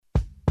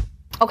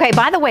Okay,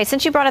 by the way,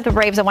 since you brought up the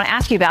Braves, I want to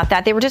ask you about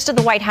that. They were just at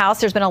the White House.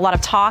 There's been a lot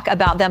of talk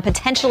about them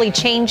potentially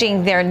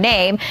changing their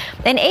name.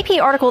 An AP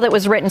article that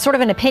was written, sort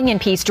of an opinion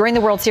piece during the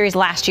World Series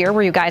last year,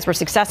 where you guys were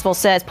successful,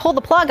 says, pull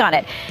the plug on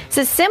it. It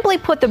says, simply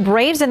put, the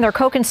Braves and their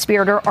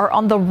co-conspirator are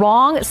on the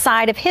wrong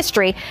side of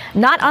history,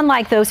 not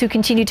unlike those who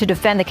continue to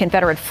defend the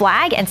Confederate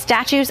flag and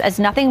statues as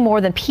nothing more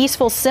than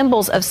peaceful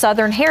symbols of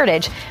Southern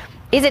heritage.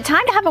 Is it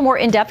time to have a more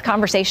in-depth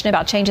conversation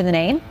about changing the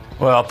name?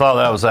 Well, I thought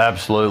that was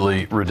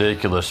absolutely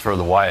ridiculous for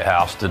the White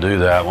House to do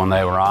that when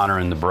they were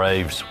honoring the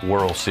Braves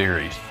World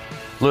Series.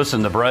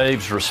 Listen, the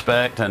Braves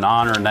respect and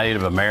honor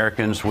Native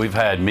Americans. We've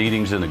had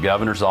meetings in the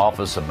governor's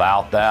office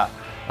about that.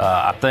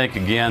 I think,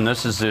 again,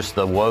 this is just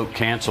the woke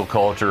cancel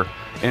culture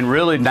and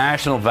really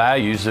national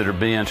values that are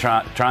being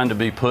trying to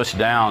be pushed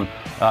down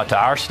to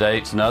our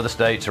states and other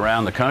states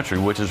around the country,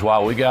 which is why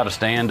we got to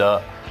stand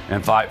up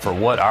and fight for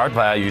what our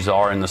values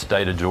are in the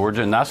state of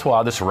Georgia. And that's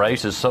why this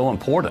race is so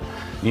important.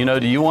 You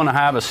know, do you want to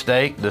have a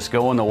state that's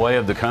going the way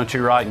of the country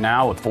right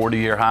now with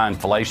 40-year high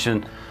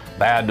inflation,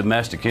 bad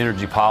domestic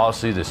energy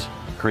policy that's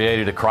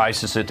created a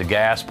crisis at the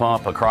gas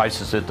pump, a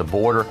crisis at the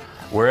border,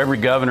 where every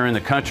governor in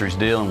the country is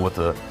dealing with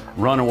the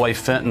runaway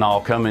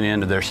fentanyl coming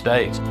into their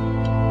states?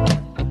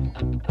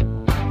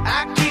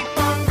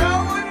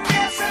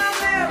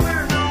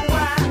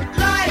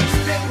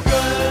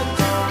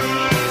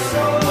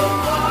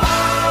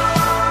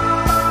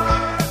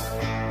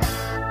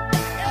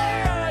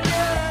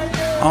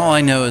 All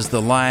I know is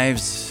the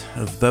lives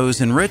of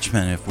those in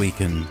Richmond, if we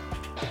can,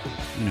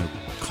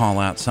 call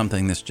out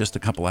something that's just a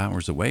couple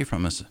hours away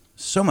from us,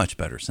 so much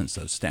better since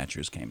those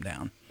statues came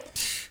down.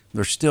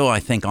 They're still, I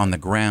think, on the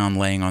ground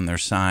laying on their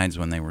sides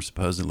when they were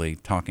supposedly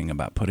talking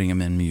about putting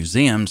them in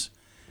museums,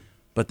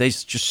 but they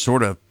just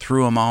sort of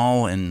threw them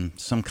all in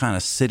some kind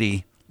of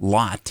city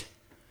lot.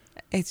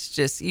 It's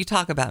just, you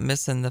talk about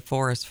missing the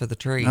forest for the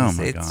trees. Oh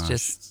my it's gosh.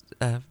 Just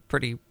a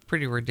pretty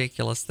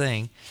ridiculous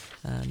thing.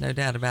 No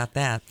doubt about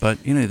that.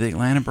 But, the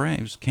Atlanta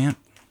Braves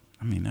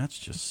that's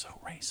just so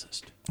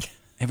racist.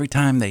 Every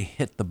time they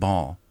hit the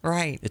ball,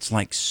 right, it's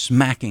like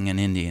smacking an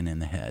Indian in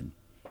the head.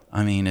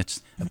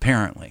 It's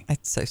apparently.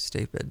 It's so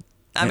stupid.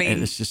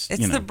 It's just,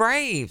 the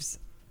Braves.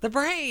 The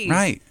Braves.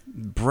 Right.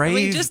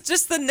 Brave.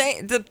 Just the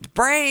name, the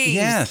Braves.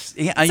 Yes.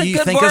 Yeah. It's a you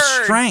good think word. of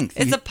strength.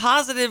 It's a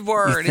positive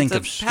word. Think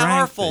it's of a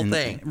powerful and,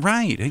 thing.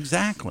 Right.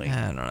 Exactly.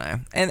 I don't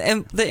know.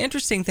 And the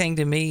interesting thing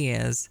to me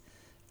is,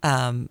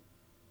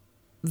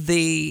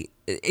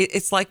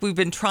 it's like we've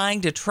been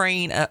trying to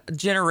train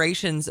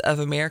generations of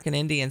American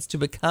Indians to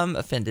become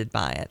offended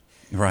by it.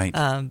 Right.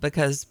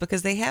 Because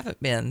they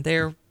haven't been.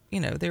 They're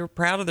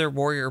proud of their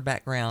warrior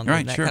background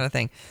right, and that sure. kind of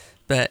thing.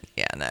 But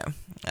yeah, no,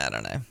 I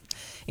don't know.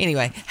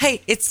 Anyway,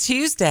 hey, it's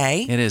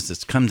Tuesday. It is.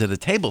 It's Come to the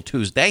Table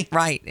Tuesday.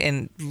 Right,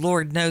 and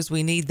Lord knows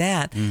we need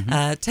that.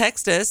 Mm-hmm.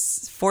 Text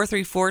us,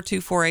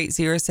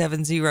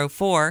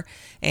 434-248-0704,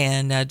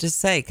 and just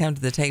say, come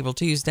to the table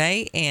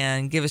Tuesday,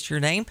 and give us your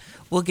name.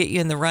 We'll get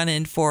you in the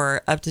run-in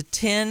for up to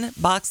 10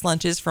 box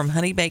lunches from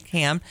Honey Baked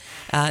Ham.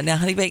 Now,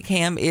 Honey Baked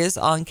Ham is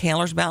on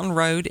Candlers Mountain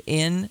Road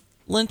in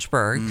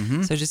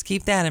Lynchburg, so just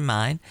keep that in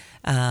mind.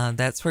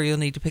 That's where you'll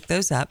need to pick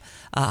those up.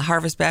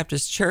 Harvest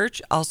Baptist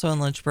Church, also in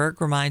Lynchburg,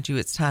 reminds you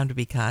it's time to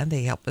be kind.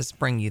 They help us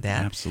bring you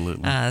that.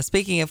 Absolutely.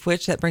 Speaking of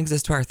which, that brings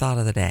us to our thought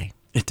of the day.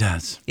 It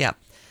does. Yep.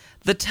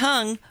 The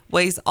tongue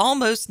weighs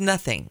almost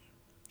nothing,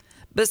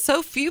 but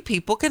so few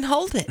people can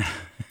hold it.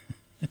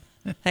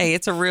 Hey,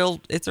 it's a real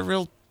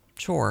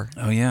chore.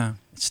 Oh, yeah.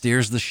 It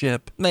steers the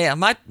ship. Yeah,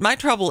 my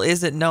trouble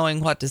isn't knowing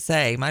what to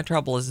say. My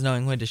trouble is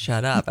knowing when to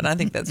shut up, and I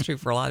think that's true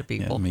for a lot of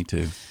people. Yeah, me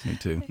too.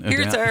 No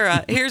Here's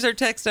doubt. here's our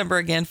text number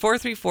again,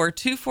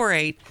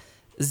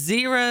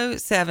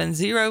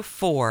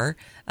 434-248-0704.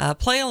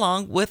 Play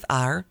along with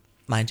our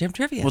Mind Jam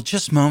Trivia. Well,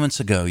 just moments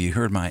ago, you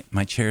heard my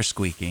chair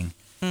squeaking.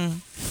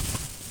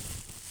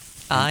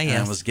 Yes.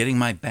 I was getting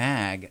my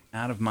bag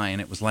out of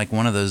and it was like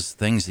one of those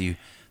things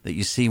that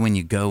you see when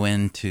you go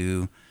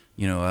into,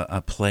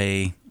 a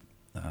play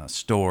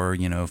store,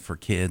 for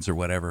kids or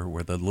whatever,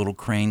 where the little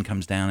crane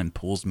comes down and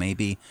pulls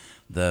maybe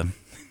the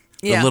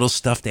little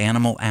stuffed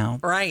animal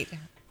out. Right.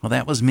 Well,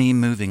 that was me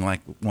moving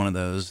like one of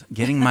those,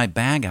 getting my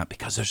bag out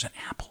because there's an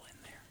apple in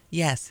there.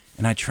 Yes.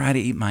 And I try to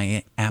eat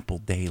my apple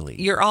daily.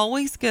 You're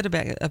always good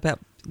about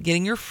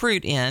getting your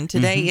fruit in.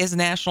 Today is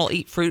National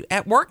Eat Fruit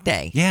at Work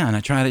Day. Yeah, and I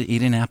try to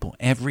eat an apple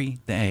every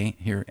day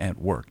here at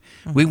work.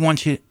 We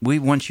want you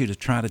to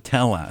try to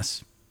tell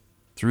us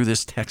through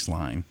this text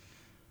line,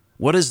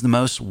 what is the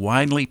most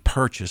widely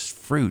purchased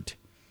fruit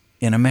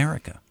in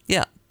America?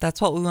 Yeah, that's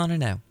what we want to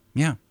know.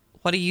 Yeah.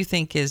 What do you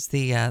think is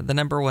the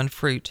number one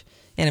fruit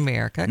in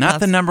America?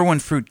 Not the number one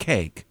fruit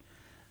cake.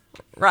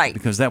 Right.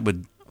 Because that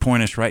would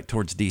point us right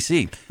towards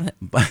D.C.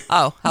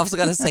 Oh, I was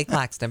going to say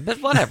Claxton,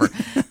 but whatever.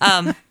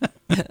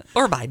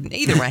 Or Biden.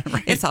 Either way,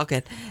 it's all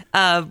good.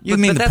 You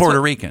mean the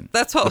Puerto Rican.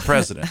 That's what the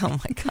president. Oh,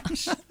 my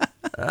gosh.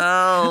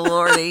 Oh,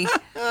 Lordy.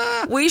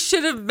 We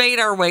should have made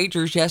our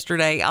wagers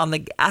yesterday on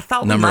I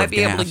thought we might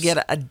be able to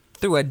get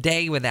through a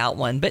day without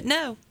one, but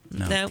no.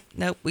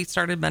 Nope. We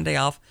started Monday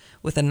off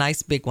with a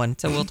nice big one,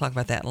 so we'll talk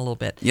about that in a little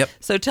bit. Yep.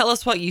 So tell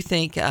us what you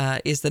think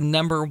is the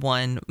number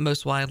one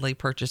most widely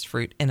purchased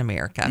fruit in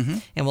America,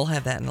 and we'll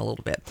have that in a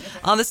little bit.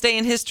 On this day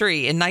in history,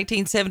 in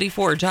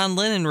 1974, John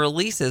Lennon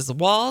releases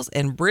Walls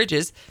and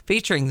Bridges,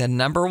 featuring the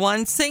number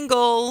one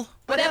single.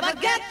 Whatever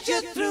gets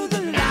you through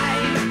the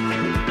night.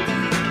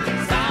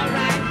 It's all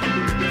right.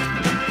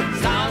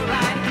 It's all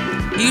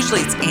right.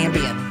 Usually it's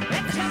Ambien.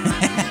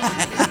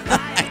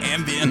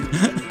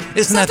 Ambien.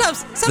 Isn't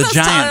Sometimes that the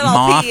giant Tylenol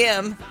moth?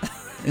 PM.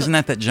 Isn't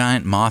that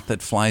giant moth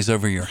that flies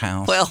over your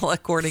house? Well,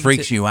 according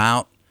freaks to you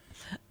out.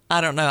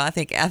 I don't know. I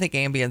think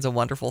Ambien's a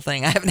wonderful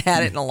thing. I haven't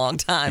had it in a long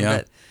time, Yeah.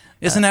 but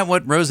Isn't that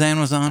what Roseanne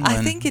was on?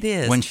 I think it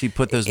is. When she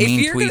put those If mean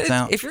you're tweets gonna-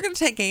 out. If you're going to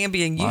take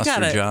Ambien, Lost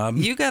her job.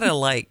 you gotta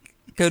like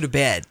go to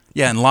bed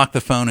Yeah, and lock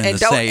the phone in and the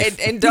don't safe.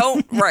 and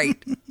don't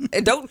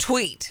and don't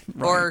tweet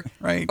or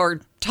right.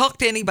 or talk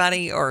to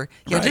anybody or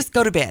Right. just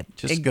go to bed.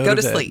 Just and go to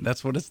to bed. sleep.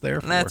 That's what it's there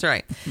for. That's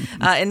right.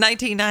 In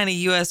 1990,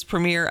 U.S.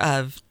 premiere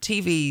of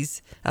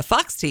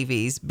Fox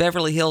TV's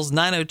Beverly Hills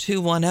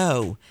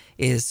 90210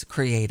 is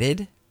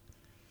created.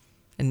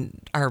 And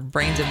our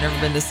brains have never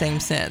been the same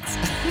since.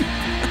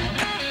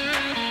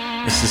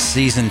 This is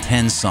season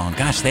 10 song.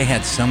 Gosh, they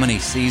had so many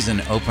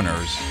season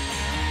openers.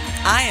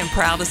 I am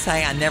proud to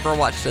say I never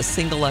watched a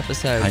single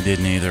episode. I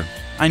didn't either.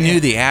 I knew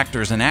the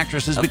actors and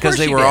actresses Of because course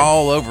they you were did.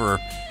 all over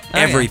yeah.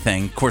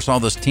 everything. Of course, all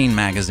those teen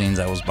magazines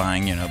I was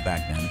buying,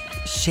 back then.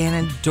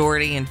 Shannon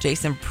Doherty and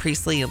Jason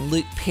Priestley and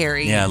Luke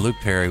Perry. Yeah, Luke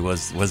Perry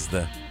was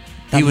the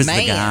The the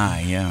man.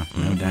 guy. Yeah,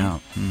 no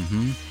doubt.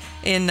 Mm-hmm.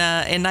 In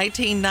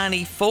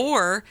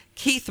 1994,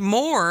 Keith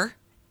Moore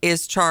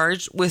is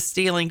charged with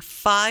stealing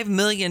 $5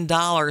 million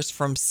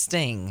from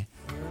Sting.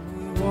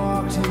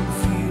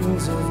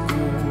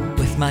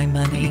 With my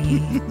money.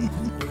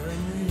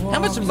 How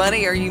much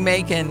money are you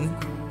making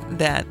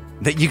that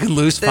That you can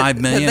lose $5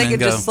 million that they and could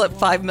go, just slip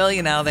 $5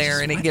 million out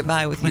there and it get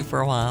by with you for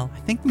a while? I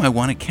think my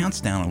one account's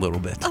down a little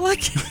bit. I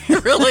like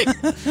it. Really?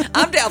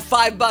 I'm down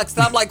 $5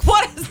 and I'm like,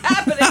 what is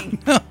happening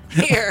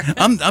here?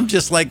 I'm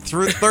just like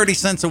 30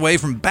 cents away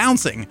from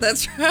bouncing.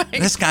 That's right.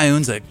 This guy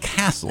owns a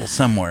castle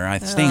somewhere.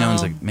 Sting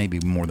owns maybe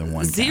more than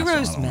one castle. I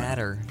Zeros don't know.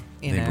 matter.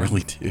 They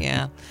really do.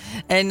 Yeah.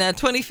 In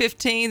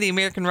 2015, the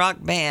American rock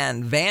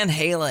band Van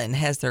Halen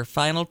has their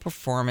final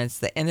performance.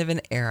 The end of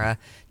an era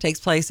takes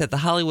place at the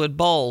Hollywood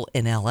Bowl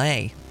in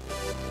L.A.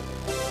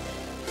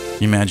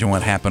 You imagine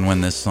what happened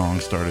when this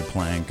song started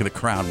playing. The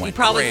crowd went You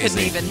probably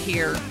crazy. couldn't even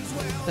hear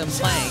them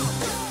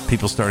playing.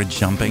 People started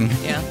jumping.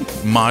 Yeah.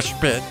 Mosh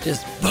pit.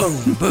 Just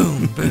boom,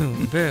 boom,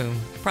 boom, boom.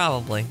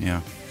 Probably.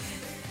 Yeah.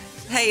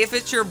 Hey, if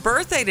it's your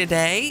birthday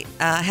today,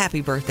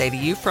 happy birthday to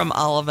you from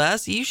all of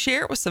us. You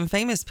share it with some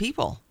famous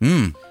people.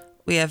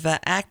 We have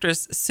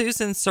actress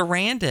Susan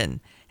Sarandon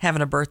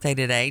having a birthday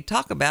today.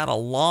 Talk about a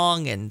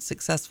long and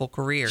successful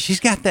career. She's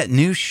got that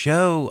new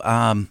show.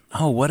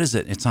 What is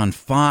it? It's on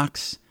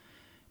Fox.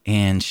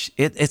 And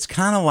it's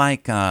kind of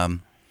like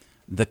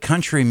the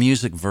country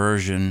music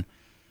version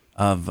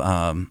of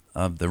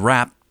the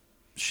rap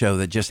show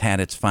that just had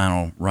its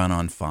final run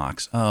on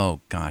Fox. Oh,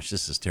 gosh,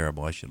 this is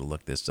terrible. I should have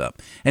looked this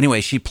up. Anyway,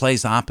 she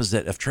plays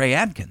opposite of Trey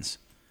Adkins.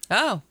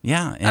 Oh.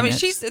 Yeah. I mean,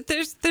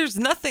 there's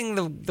nothing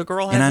the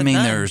girl hasn't And I mean,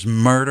 done. there's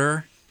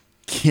murder,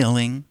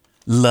 killing,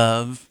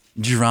 love,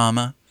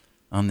 drama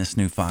on this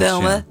new Fox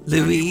Thelma, show.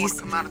 Louise.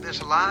 Come out of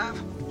this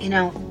alive? You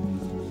know,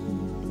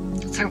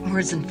 certain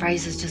words and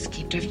phrases just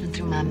keep drifting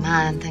through my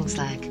mind. Things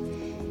like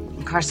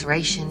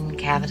incarceration,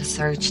 cavity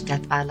search,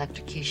 death by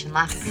electrocution,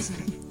 life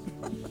prisoner.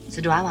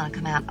 So do I want to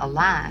come out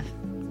alive?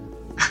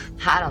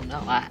 I don't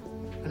know.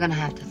 We're going to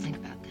have to think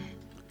about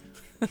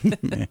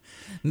that.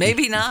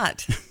 Maybe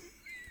not.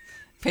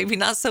 Maybe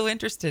not so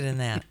interested in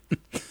that.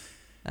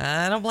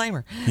 I don't blame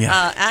her.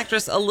 Yeah.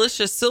 Actress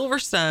Alicia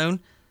Silverstone,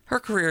 her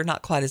career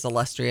not quite as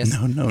illustrious.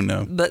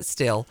 No. But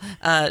still,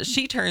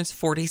 she turns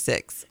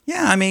 46.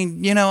 Yeah, I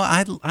mean,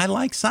 I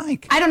like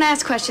Psych. I don't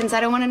ask questions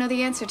I don't want to know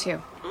the answer to.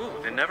 Ooh,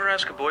 then never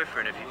ask a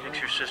boyfriend if he thinks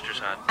your sister's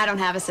hot. I don't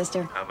have a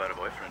sister. How about a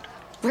boyfriend?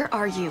 Where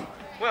are you?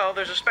 Well,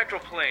 there's a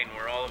spectral plane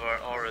where all of our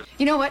auras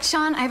You know what,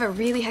 Sean? I have a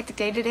really hectic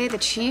day today. The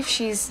chief,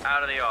 she's...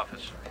 out of the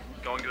office.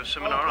 Going to a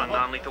seminar on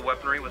non-lethal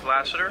weaponry with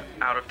Lassiter,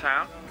 out of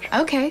town.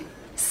 Okay.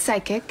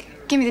 Psychic.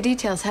 Give me the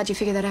details. How'd you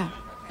figure that out?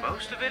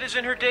 Most of it is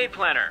in her day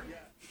planner.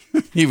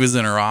 He was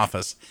in her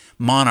office.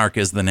 Monarch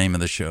is the name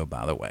of the show,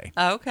 by the way.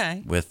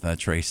 Okay. With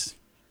Trace.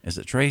 Is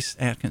it Trace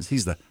Adkins?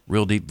 He's the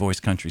real deep voice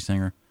country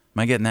singer. Am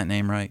I getting that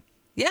name right?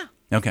 Yeah.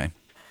 Okay.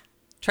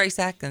 Trace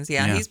Atkins.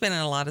 Yeah, Yeah. he's been in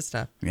a lot of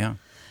stuff. Yeah.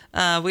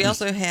 We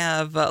also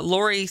have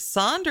Lori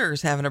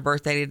Saunders having a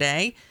birthday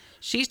today.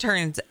 She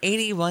turns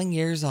 81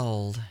 years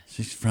old.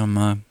 She's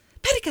from...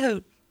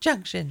 Petticoat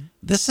Junction.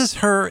 This is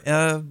her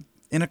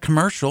in a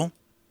commercial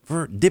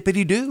for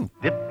Dippity Doo.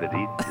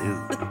 Dippity-doo.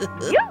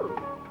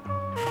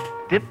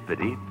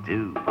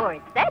 Dippity-doo.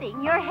 For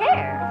setting your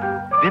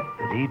hair.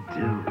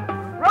 Dippity-doo.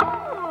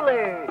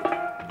 Rollers.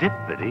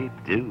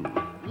 Dippity-doo.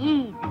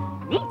 Easy,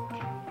 neat.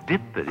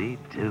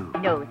 Dippity-doo.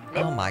 No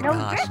slip, Oh my no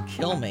gosh, grip.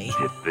 kill me.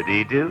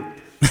 Dippity-doo.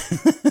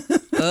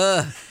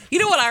 You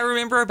know what I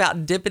remember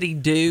about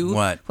Dippity Doo?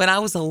 What? When I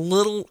was a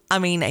little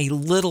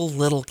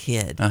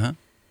kid.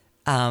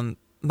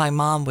 My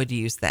mom would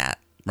use that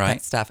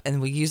stuff,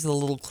 and we use the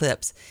little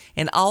clips.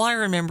 And all I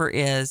remember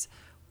is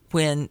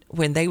when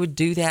they would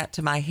do that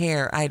to my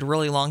hair. I had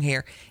really long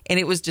hair, and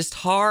it was just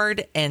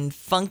hard and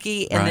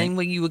funky. And then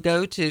when you would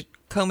go to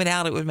comb it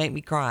out, it would make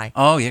me cry.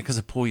 Oh, yeah, because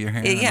it pull your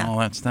hair and all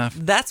that stuff.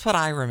 That's what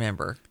I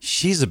remember.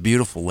 She's a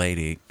beautiful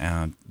lady.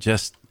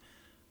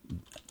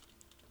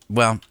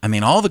 Well, I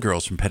mean, all the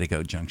girls from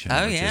Petticoat Junction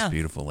are just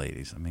beautiful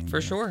ladies. I mean,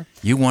 for sure.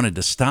 You wanted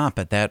to stop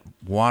at that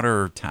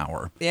water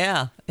tower.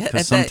 Yeah.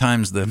 Because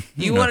sometimes wanted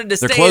to their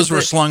stay clothes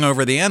were slung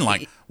over the end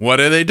like,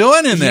 what are they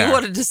doing in there? You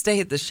wanted to stay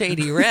at the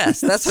Shady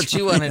Rest. That's what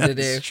you wanted to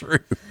do. That's true.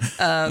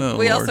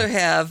 We also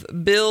have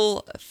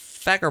Bill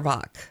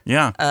Fagerbach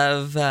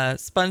of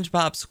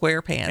SpongeBob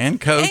SquarePants.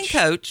 And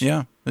Coach.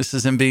 Yeah. This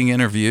is him being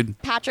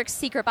interviewed. Patrick's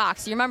secret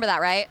box. You remember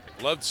that, right?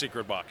 Loved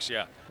secret box,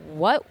 yeah.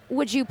 What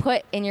would you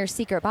put in your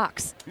secret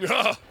box?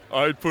 Yeah,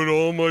 I'd put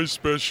all my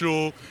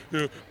special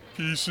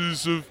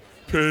pieces of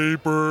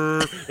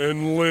paper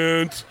and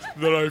lint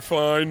that I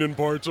find in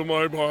parts of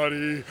my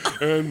body,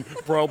 and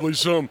probably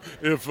some,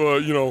 like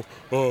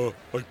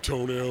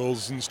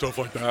toenails and stuff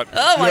like that.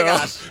 Oh my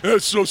gosh.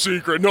 That's so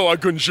secret. No, I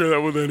couldn't share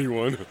that with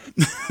anyone.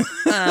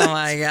 Oh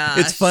my gosh.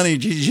 It's funny. You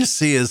just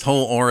see his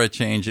whole aura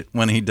change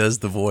when he does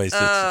the voice.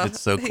 It's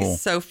so cool.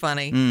 He's so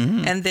funny.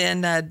 Mm-hmm. And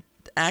then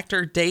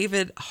actor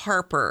David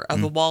Harper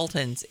of the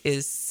Waltons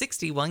is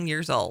 61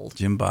 years old.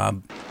 Jim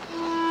Bob.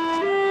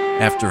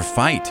 After a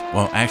fight.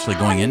 Well, actually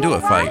going into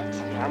a fight.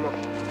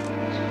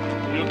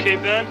 You okay,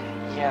 Ben?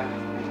 Yeah,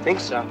 I think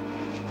so.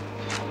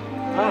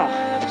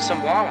 Oh,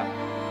 some water.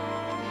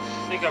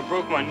 I think I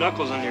broke my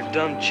knuckles on your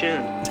dumb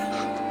chin.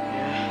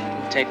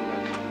 Yeah, take a look.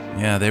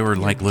 Yeah, they were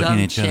like looking at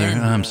each other.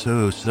 chin. I'm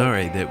so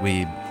sorry that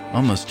we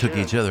almost took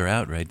each other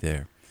out right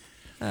there.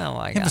 Oh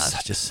my It gosh. was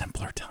such a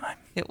simpler time.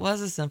 It was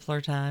a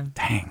simpler time.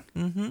 Dang.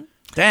 Mm-hmm.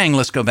 Dang,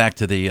 let's go back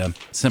to the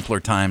simpler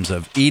times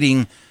of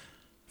eating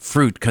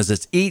fruit, because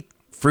it's Eat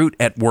Fruit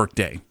at Work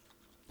Day.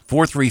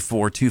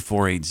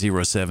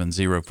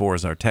 434-248-0704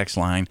 is our text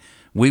line.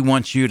 We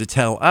want you to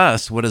tell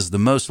us what is the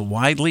most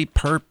widely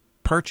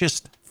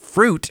purchased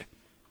fruit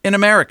in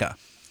America.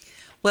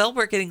 Well,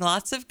 we're getting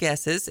lots of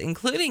guesses,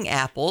 including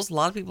apples. A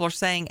lot of people are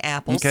saying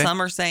apples. Okay.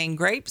 Some are saying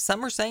grapes.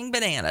 Some are saying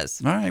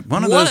bananas. All right,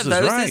 one of those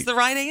right. is the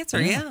right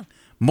answer. Yeah.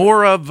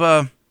 More of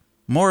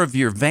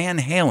your Van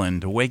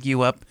Halen to wake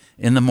you up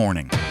in the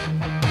morning.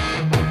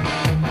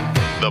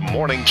 The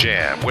Morning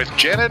Jam with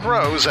Janet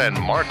Rose and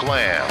Mark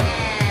Lamb.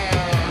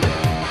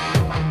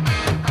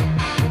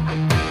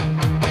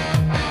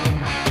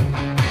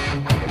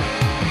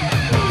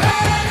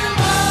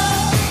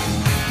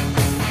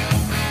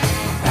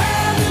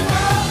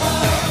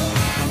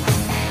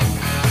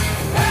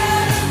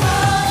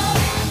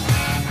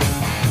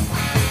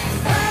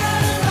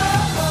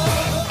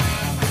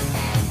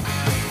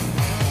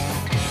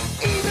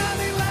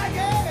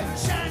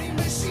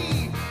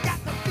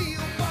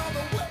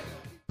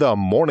 The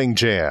Morning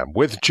Jam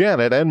with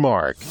Janet and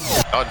Mark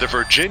on the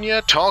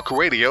Virginia Talk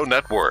Radio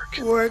Network.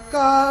 Work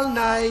all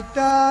night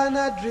and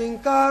a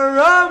drink a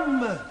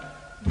rum.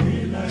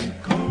 Daylight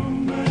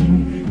come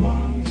and we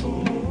want to go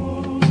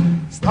home.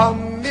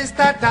 Come,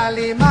 Mr.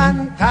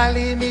 Tallyman,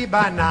 tally me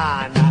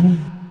banana.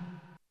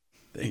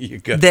 There you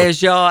go.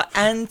 There's your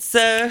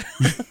answer.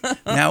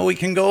 Now we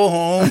can go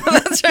home.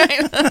 That's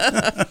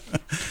right.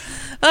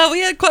 We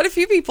had quite a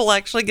few people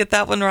actually get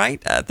that one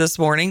right this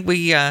morning.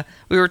 We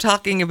were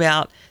talking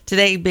about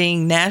today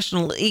being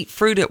National Eat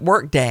Fruit at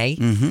Work Day,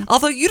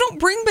 although you don't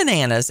bring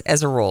bananas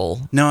as a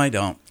rule. No, I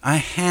don't. I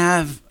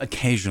have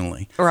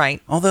occasionally.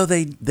 Right. Although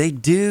they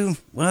do,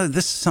 well,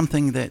 this is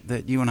something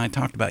that you and I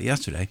talked about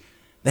yesterday.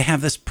 They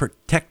have this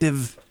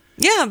protective...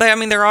 Yeah,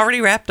 they're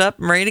already wrapped up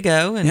and ready to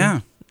go.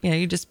 And,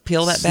 you just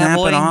peel that bad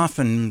boy. Snap it off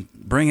and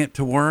bring it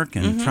to work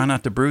and try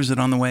not to bruise it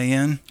on the way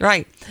in.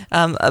 Right.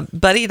 A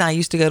buddy and I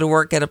used to go to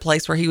work at a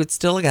place where he would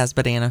steal a guy's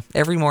banana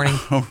every morning.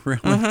 Oh,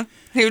 really?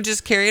 He would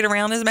just carry it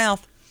around his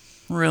mouth.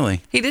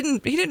 Really? He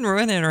didn't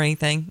ruin it or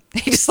anything.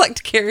 He just liked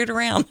to carry it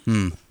around.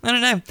 I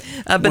don't know.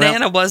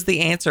 Banana was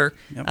the answer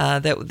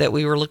that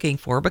we were looking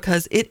for,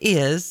 because it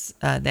is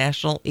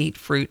National Eat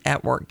Fruit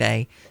at Work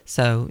Day.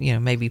 So,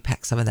 maybe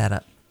pack some of that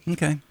up.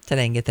 Okay.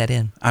 Today and get that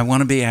in. I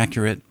want to be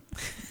accurate.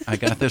 I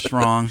got this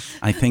wrong.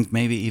 I think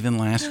maybe even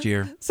last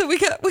year. So we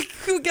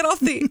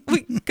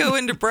go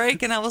into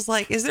break, and I was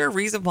like, is there a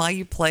reason why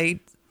you played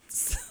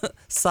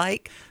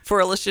Psych for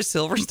Alicia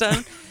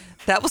Silverstone?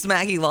 That was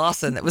Maggie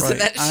Lawson that was in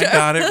that show. I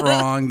got it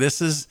wrong.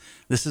 This is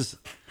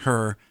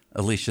her,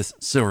 Alicia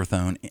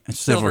Silverthorne,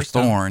 Spoon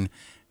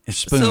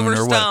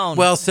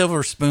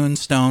Silver Spoon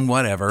Stone,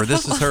 whatever.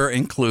 This is her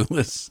in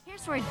Clueless.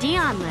 Here's where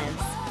Dion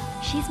lives.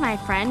 She's my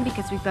friend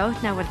because we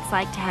both know what it's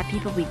like to have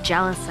people be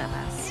jealous of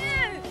us.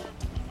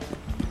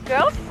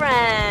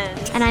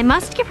 Girlfriend. And I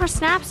must give her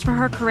snaps for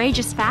her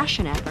courageous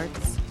fashion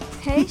efforts.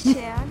 Hey,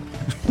 Shan.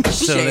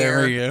 So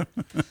there we go.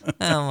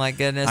 Oh my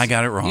goodness! I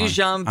got it wrong. You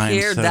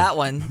Jean-Pierre that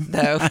one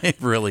though. I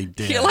really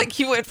did. You're like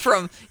you went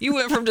from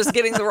just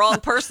getting the wrong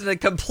person to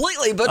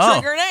completely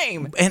butchering her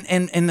name.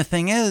 And the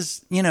thing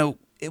is,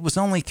 it was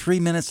only 3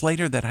 minutes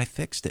later that I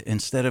fixed it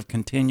instead of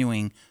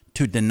continuing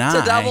to deny.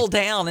 To double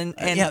down and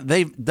yeah,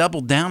 they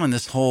doubled down on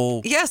this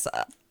whole. Yes,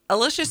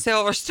 Alicia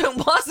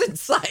Silverstone wasn't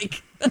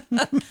Psych.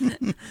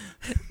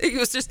 It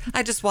was just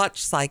I just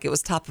watched Psych. It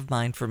was top of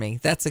mind for me.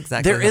 That's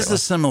exactly. There is a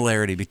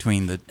similarity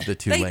between the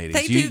two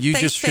ladies. You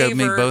just showed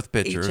me both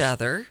pictures. Each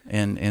other.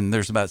 And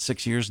there's about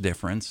 6 years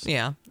difference.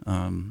 Yeah.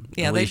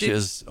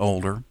 Alicia's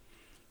older.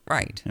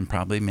 Right. And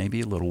probably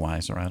maybe a little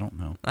wiser. I don't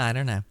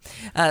know.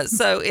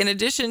 So in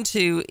addition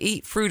to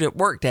Eat Fruit at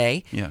Work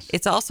Day, yes,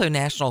 it's also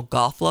National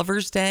Golf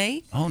Lovers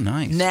Day. Oh,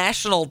 nice.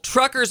 National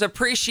Truckers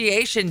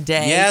Appreciation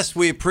Day. Yes,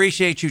 we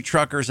appreciate you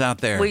truckers out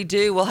there. We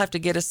do. We'll have to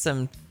get us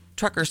some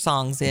trucker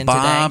songs in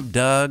Bob, today.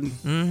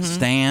 Doug,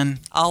 Stan.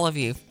 All of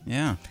you.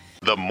 Yeah.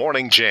 The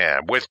Morning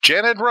Jam with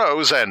Janet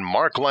Rose and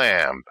Mark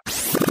Lamb.